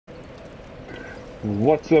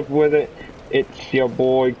What's up with it? It's your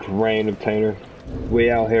boy Grain Obtainer.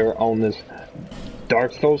 We out here on this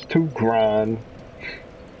Dark Souls 2 grind.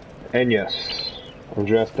 And yes, I'm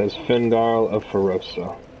dressed as Fingal of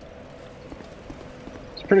Ferosa.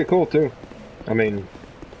 It's pretty cool too. I mean,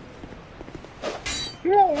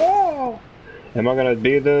 am I gonna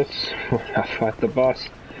be this when I fight the boss?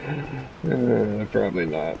 Probably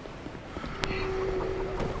not.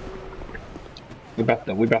 We about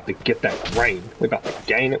to get that grain. We about to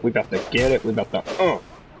gain it. We about to get it. We about to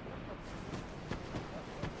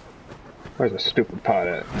Where's the stupid pot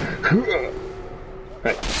at?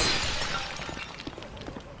 Hey.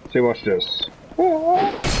 See, watch this.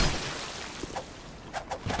 Look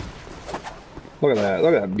at that.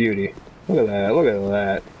 Look at that beauty. Look at that. Look at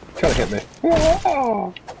that. Try to hit me.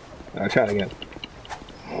 I'll try it again.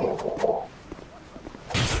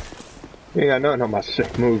 You ain't got nothing on my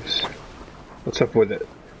sick moves. What's up with it?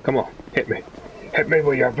 Come on, hit me. Hit me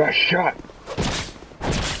with your best shot.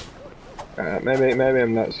 Maybe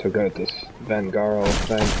I'm not so good at this Vangaro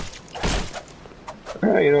thing.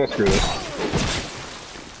 Alright, you know what? Screw this.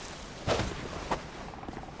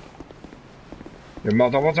 Your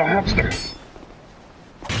mother was a hamster.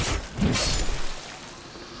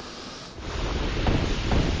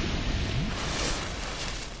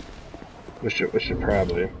 We should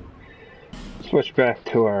probably switch back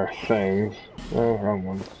to our things. Oh, wrong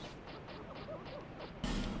one.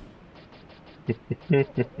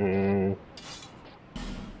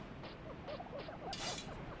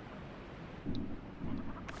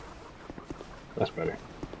 That's better.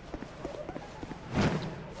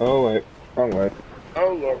 Oh wait, wrong way.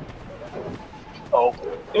 Oh Lord. Oh,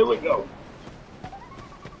 here we go.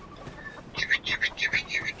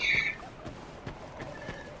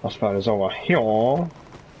 Our spider's over here.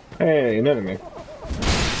 Hey, an enemy.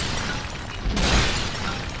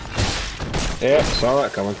 Yeah, saw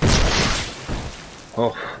that coming.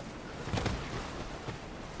 Oh.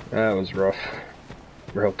 That was rough.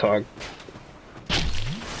 Real talk.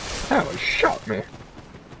 That one shot me.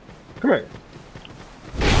 Come here.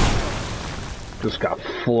 Just got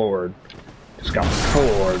floored. Just got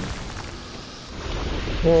floored.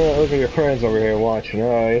 Oh, look at your friends over here watching.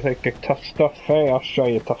 Oh, you think you're tough stuff? Hey, I'll show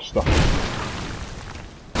you tough stuff.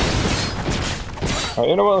 Alright,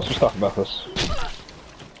 you know what? Let's just talk about this.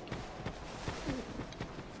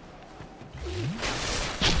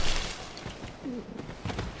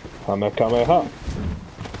 Kamehameha.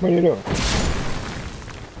 What are you doing?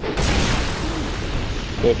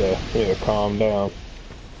 You need to calm down.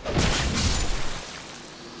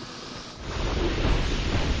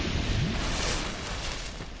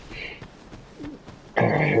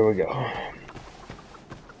 Alright, here we go.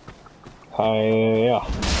 Hiya.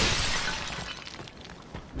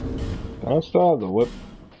 I still have the whip.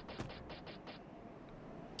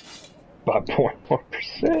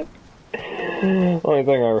 5.1%.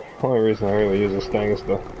 Only reason I really use this thing is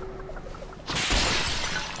to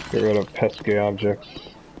get rid of pesky objects.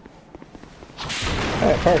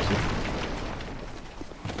 Hey, person.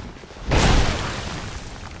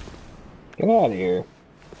 Get out of here.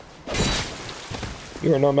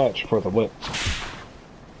 You are no match for the whip.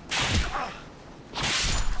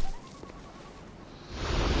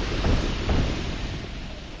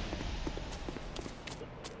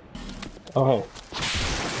 Oh, hey.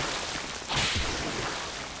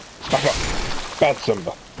 Back up. Bad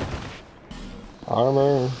Simba.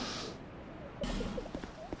 Armor.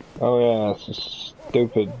 Oh yeah, it's a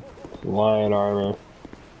stupid lion armor.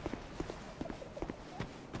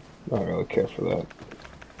 I don't really care for that.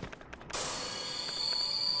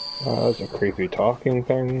 That's a creepy talking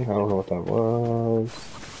thing. I don't know what that was.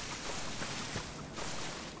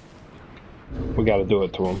 We gotta do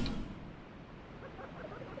it to him.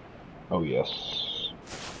 Oh yes.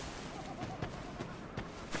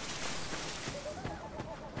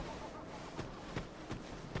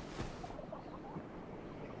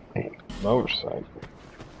 Oversight.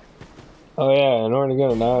 Oh yeah, in order to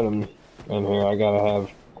get an item in here, I gotta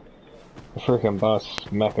have the freaking boss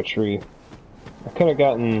smack a tree. I could have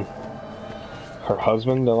gotten her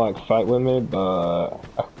husband to like fight with me, but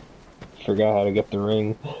I forgot how to get the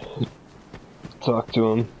ring. Talk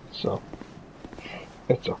to him, so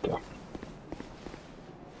it's okay.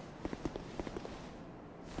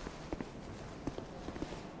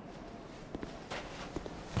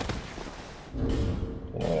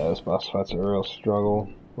 Yeah, this boss fight's a real struggle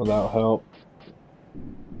without help.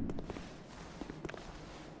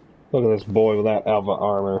 Look at this boy with that Alva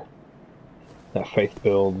armor. That faith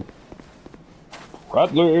build.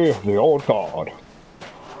 Bradley, the old god.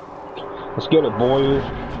 Let's get it, boys.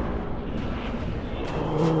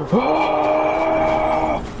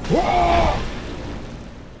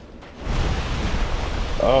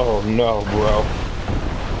 Oh no, bro.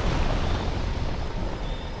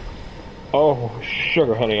 Oh,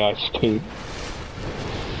 sugar honey iced tea.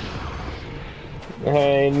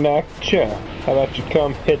 Hey, Noctua, how about you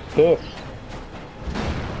come hit this?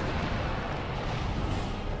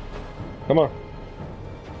 Come on.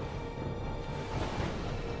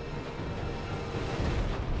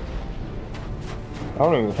 I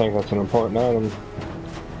don't even think that's an important item.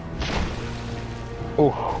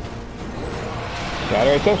 Ooh. Got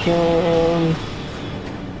our attention.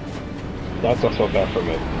 That's also bad for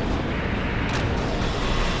me.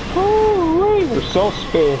 Ooh, we're so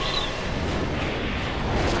sparse.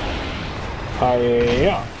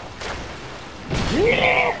 Hiya.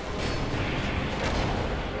 Yeah.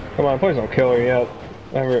 Come on, please don't kill her yet.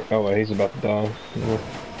 Oh wait, he's about to die. Yeah.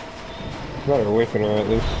 Better awaken her at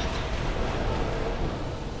least.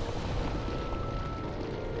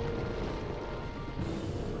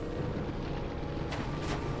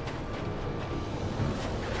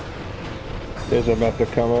 Is about to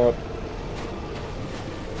come up.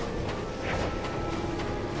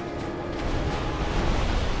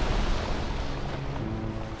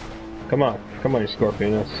 Come on, you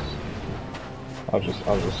Scorpionus. I'll just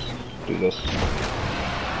do this.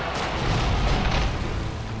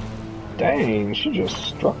 Dang, she just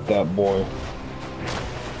struck that boy.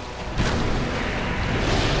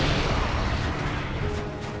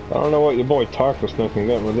 I don't know what your boy Tarkus can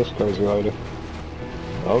get with this crazy lady.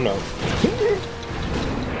 Oh no.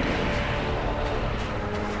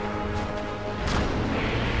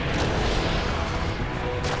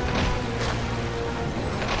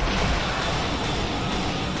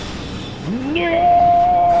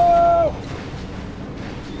 No!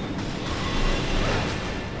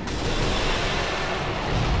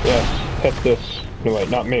 Yes, hit this. No wait,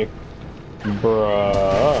 not me.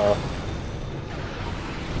 Bruh.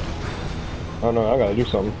 Oh no, I gotta do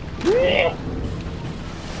something.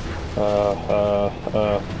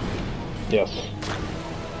 Yes.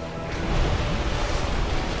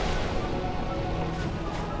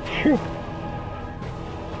 Phew.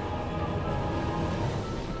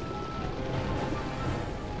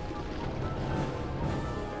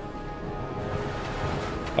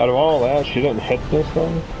 Out of all that, she didn't hit this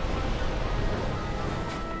thing?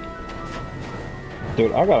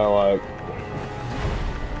 Dude, I gotta like...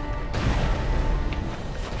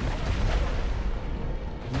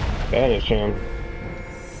 banish him.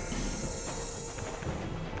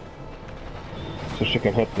 So she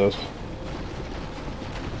can hit this.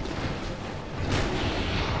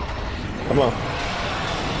 Come on.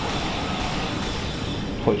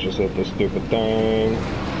 Please just hit this stupid thing.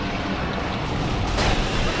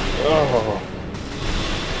 Oh.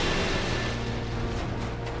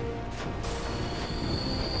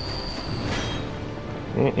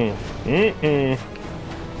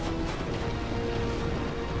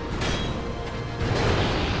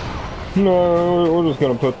 No, we're just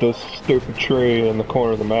gonna put this stupid tree in the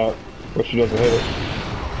corner of the map where she doesn't hit it.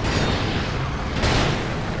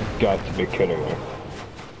 Got to be kidding me.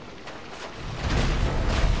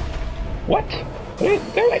 What? I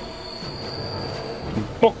didn't do it!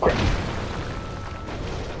 Bullcrap!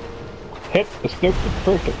 Hit the stupid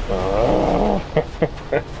freaking... Oh.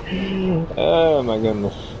 Oh my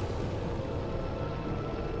goodness.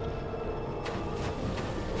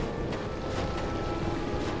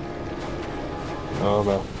 Oh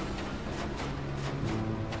no.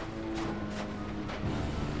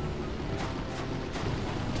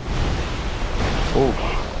 Oof.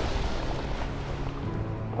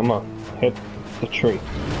 Come on, hit the tree.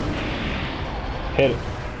 Hit it.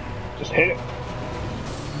 Just hit it.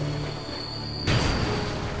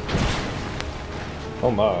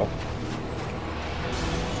 Oh my.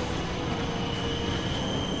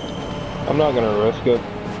 I'm not gonna risk it.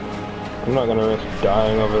 I'm not gonna risk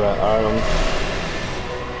dying over that item.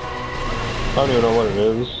 I don't even know what it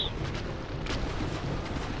is.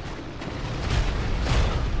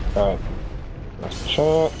 Alright. Last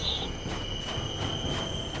chance.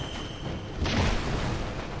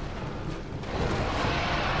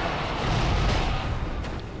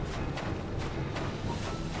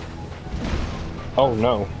 Oh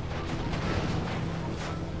no.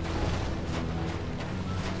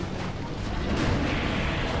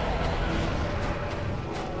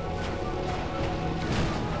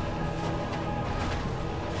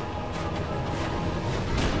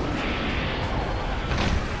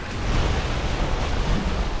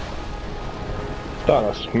 Thought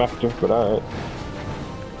I smacked her, but alright.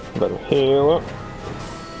 Better heal up.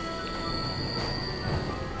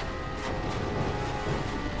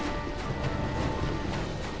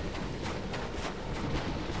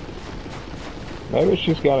 Maybe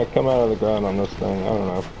she's gotta come out of the ground on this thing, I don't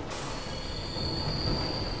know.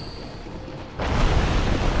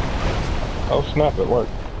 Oh snap, it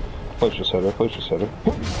worked. Please just hit her, please just hit her.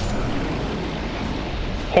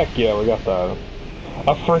 Heck yeah, we got that.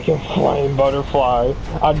 A freaking flame butterfly!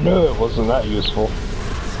 I knew it wasn't that useful.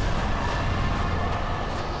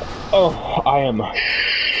 Oh, I am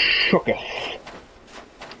shooketh.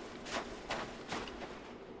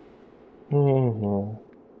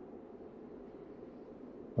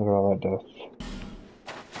 Look at all that death.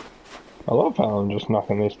 I love how I'm just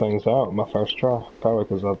knocking these things out in my first try. Probably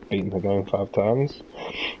because I've beaten the game 5 times.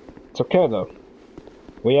 It's okay though.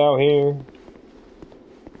 We out here.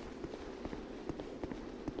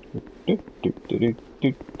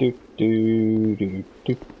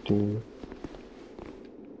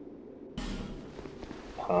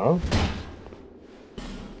 Huh?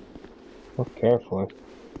 Look carefully.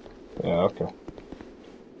 Yeah, okay.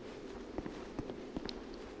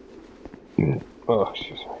 Oh,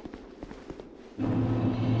 excuse me.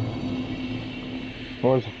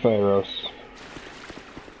 Where's the Pharaohs?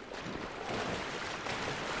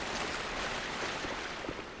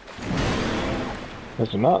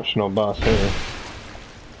 There's an optional boss here.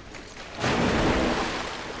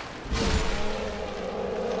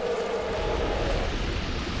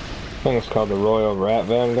 I think it's called the Royal Rat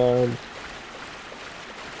Vanguard.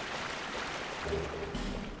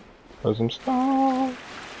 There's some stuff.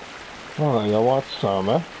 Oh, you want some,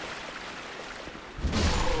 eh?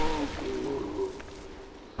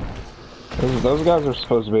 Those guys are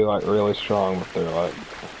supposed to be like really strong, but they're like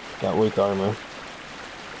got weak armor.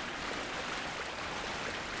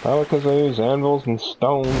 Probably because they use anvils and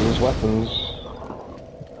stones as weapons.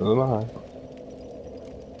 Who am I?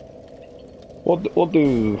 We'll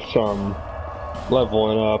do some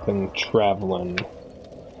leveling up and traveling.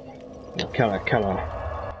 Kinda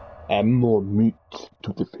add more meat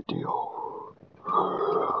to the video.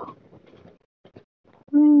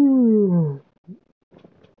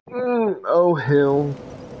 Oh hill.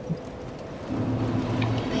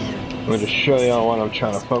 Let me just show y'all what I'm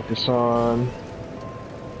trying to focus on.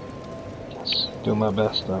 Just do my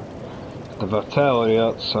best to get the vitality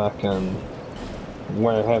up so I can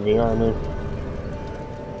wear heavy armor.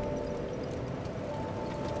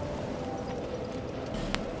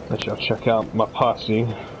 Let y'all check out my posse.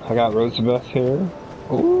 I got Rosabeth here.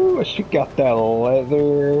 Ooh, she got that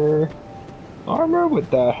leather armor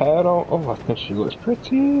with that hat on. Oh, I think she looks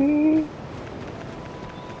pretty.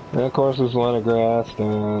 And of course there's Lenegrast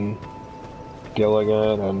and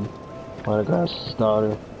Gilligan and Lenegrast's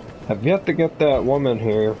daughter. I've yet to get that woman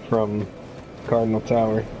here from Cardinal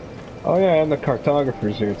Tower. Oh yeah, and the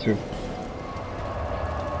cartographer's here too.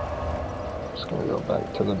 Just gonna go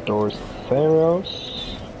back to the Doors of Pharos.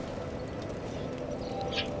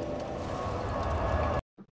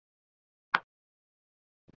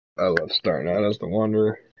 I love starting out as the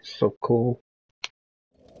Wanderer. It's so cool.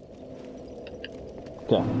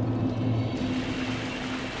 Yeah.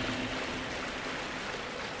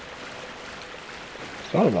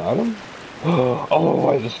 Is that an item? Oh,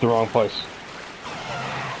 wait, this is the wrong place.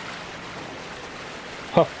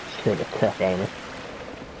 Huh, scared the crap out of me.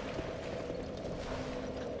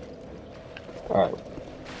 Alright.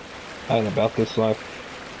 I ain't about this life.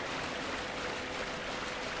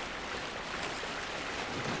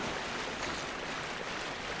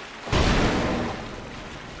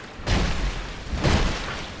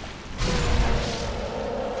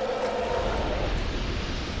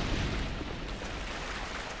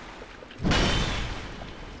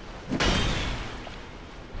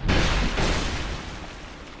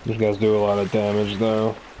 These guys do a lot of damage though.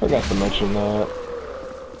 I forgot to mention that.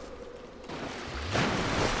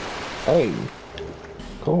 Hey,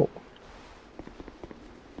 cool.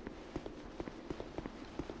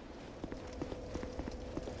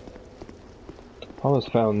 I always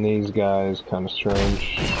found these guys kind of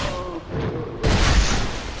strange.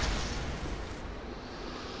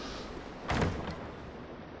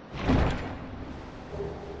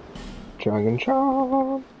 Dragon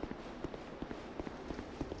Charm.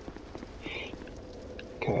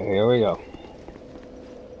 Okay, here we go.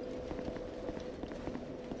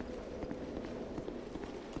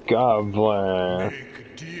 Goblin. Make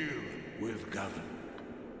a deal with Goblin.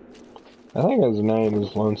 I think his name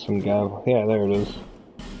is Lonesome Goblin. Yeah, there it is.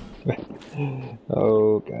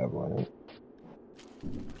 Oh, Goblin.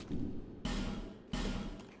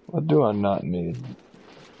 What do I not need?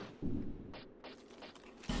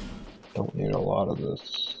 Don't need a lot of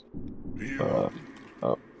this. Oh.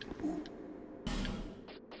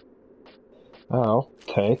 I'll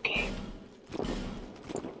take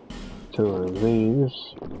 2 of these.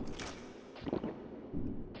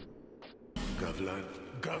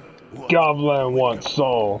 Goblin wants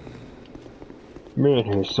Saul. Me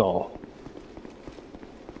and his Saul.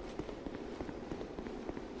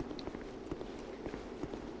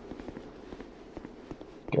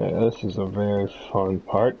 Okay, this is a very fun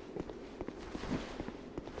part.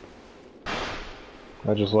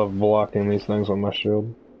 I just love blocking these things with my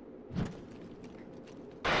shield.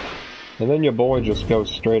 And then your boy just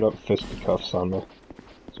goes straight up fisticuffs on me.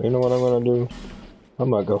 So you know what I'm gonna do? I'm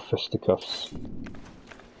gonna go fisticuffs.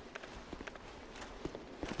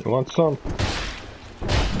 You want some?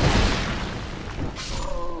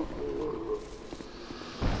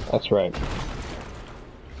 That's right.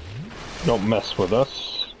 Don't mess with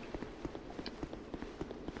us.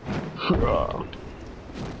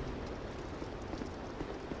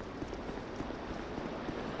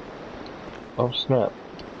 Oh snap.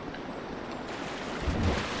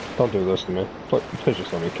 Don't do this to me. Please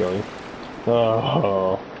just let me kill you.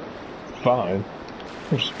 Oh, fine.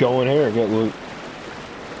 Just go in here and get loot.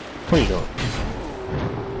 What are you doing?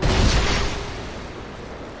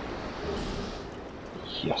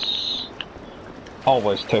 Yes.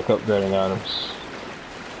 Always take upgrading items.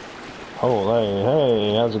 Oh,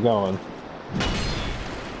 hey, how's it going?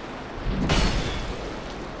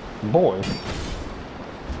 Boy.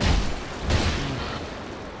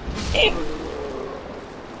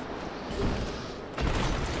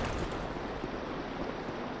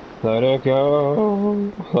 Let it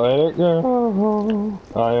go, let it go.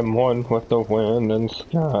 I am one with the wind and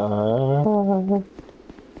sky.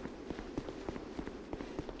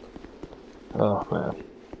 Oh man.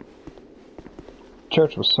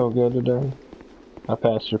 Church was so good today. My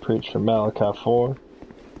pastor preached from Malachi 4.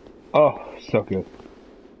 Oh, so good.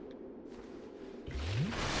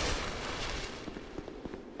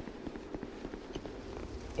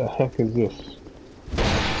 The heck is this?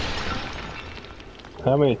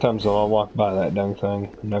 How many times have I walked by that dang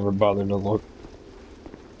thing? Never bothered to look.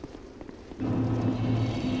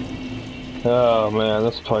 Oh man,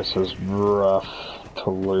 this place is rough to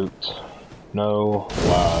loot. No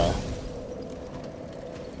lie.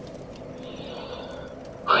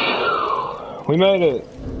 Whew. We made it!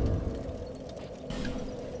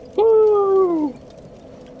 Woo!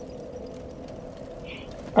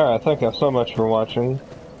 Alright, thank you so much for watching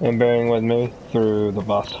and bearing with me through the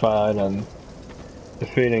boss fight and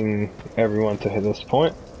defeating everyone to this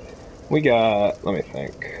point. We got, let me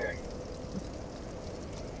think,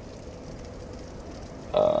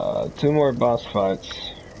 2 more boss fights,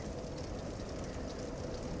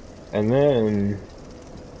 and then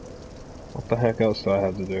what the heck else do I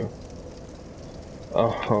have to do?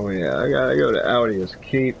 Oh yeah, I gotta go to Audia's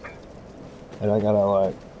Keep, and I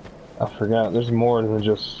gotta I forgot, there's more than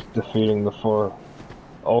just defeating the 4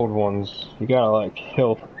 old ones. You gotta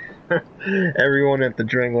kill everyone at the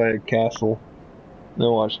Drangleic Castle. Then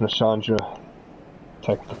watch Nashandra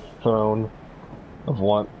take the throne of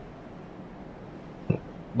what.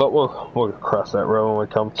 But we'll cross that road when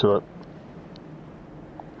we come to it.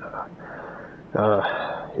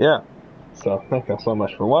 Yeah. So thank you so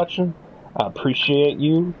much for watching. I appreciate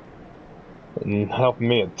you and helping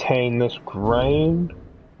me obtain this grain.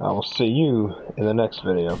 I will see you in the next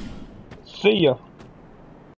video. See ya.